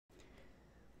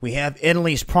We have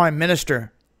Italy's Prime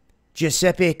Minister,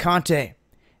 Giuseppe Conte,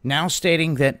 now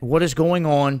stating that what is going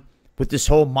on with this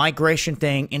whole migration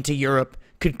thing into Europe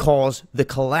could cause the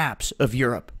collapse of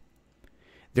Europe.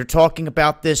 They're talking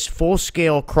about this full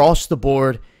scale, across the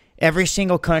board, every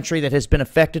single country that has been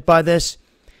affected by this.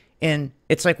 And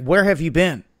it's like, where have you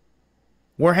been?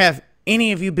 Where have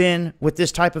any of you been with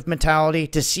this type of mentality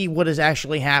to see what is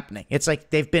actually happening? It's like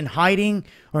they've been hiding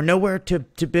or nowhere to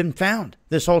been found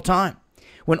this whole time.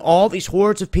 When all these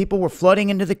hordes of people were flooding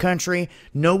into the country,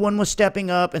 no one was stepping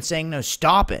up and saying, no,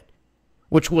 stop it,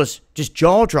 which was just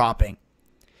jaw-dropping.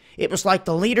 It was like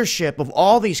the leadership of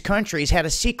all these countries had a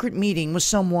secret meeting with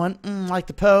someone, like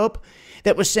the Pope,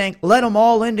 that was saying, let them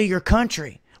all into your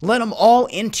country. Let them all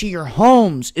into your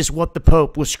homes, is what the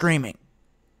Pope was screaming.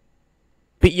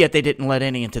 But yet they didn't let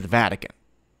any into the Vatican.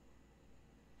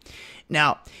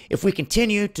 Now, if we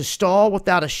continue to stall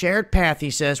without a shared path,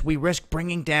 he says, we risk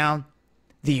bringing down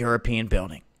the European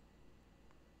building.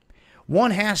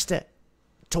 One has to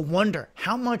wonder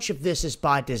how much of this is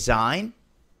by design,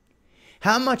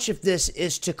 how much of this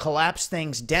is to collapse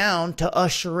things down to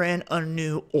usher in a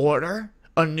new order,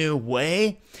 a new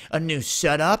way, a new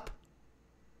setup.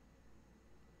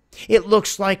 It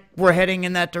looks like we're heading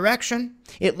in that direction.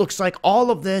 It looks like all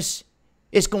of this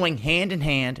is going hand in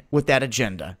hand with that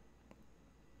agenda.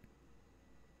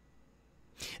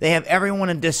 They have everyone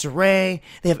in disarray.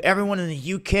 They have everyone in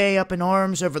the UK up in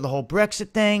arms over the whole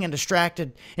Brexit thing and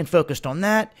distracted and focused on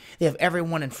that. They have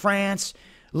everyone in France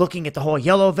looking at the whole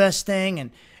yellow vest thing and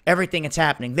everything that's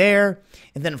happening there.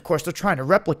 And then, of course, they're trying to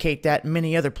replicate that in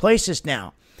many other places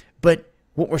now. But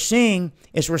what we're seeing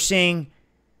is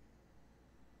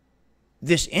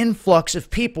this influx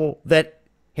of people that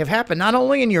have happened not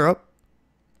only in Europe,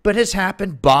 but has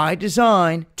happened by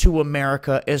design to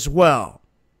America as well.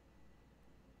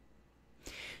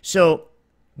 So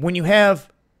when you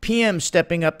have PM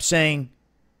stepping up saying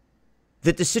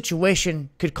that the situation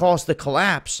could cause the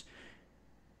collapse,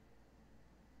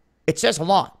 it says a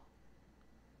lot.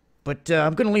 But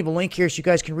I'm going to leave a link here so you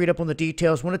guys can read up on the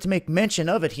details. Wanted to make mention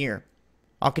of it here.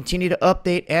 I'll continue to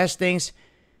update as things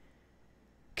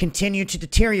continue to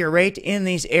deteriorate in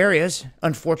these areas,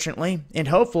 unfortunately, and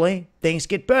hopefully things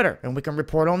get better and we can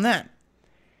report on that.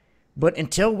 But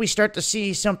until we start to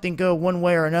see something go one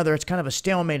way or another, it's kind of a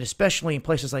stalemate, especially in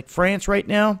places like France right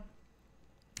now.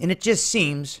 And it just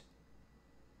seems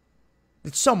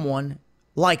that someone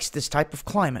likes this type of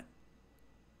climate.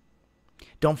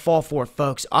 Don't fall for it,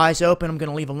 folks. Eyes open. I'm going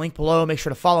to leave a link below. Make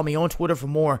sure to follow me on Twitter for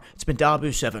more. It's been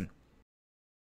Dabu7.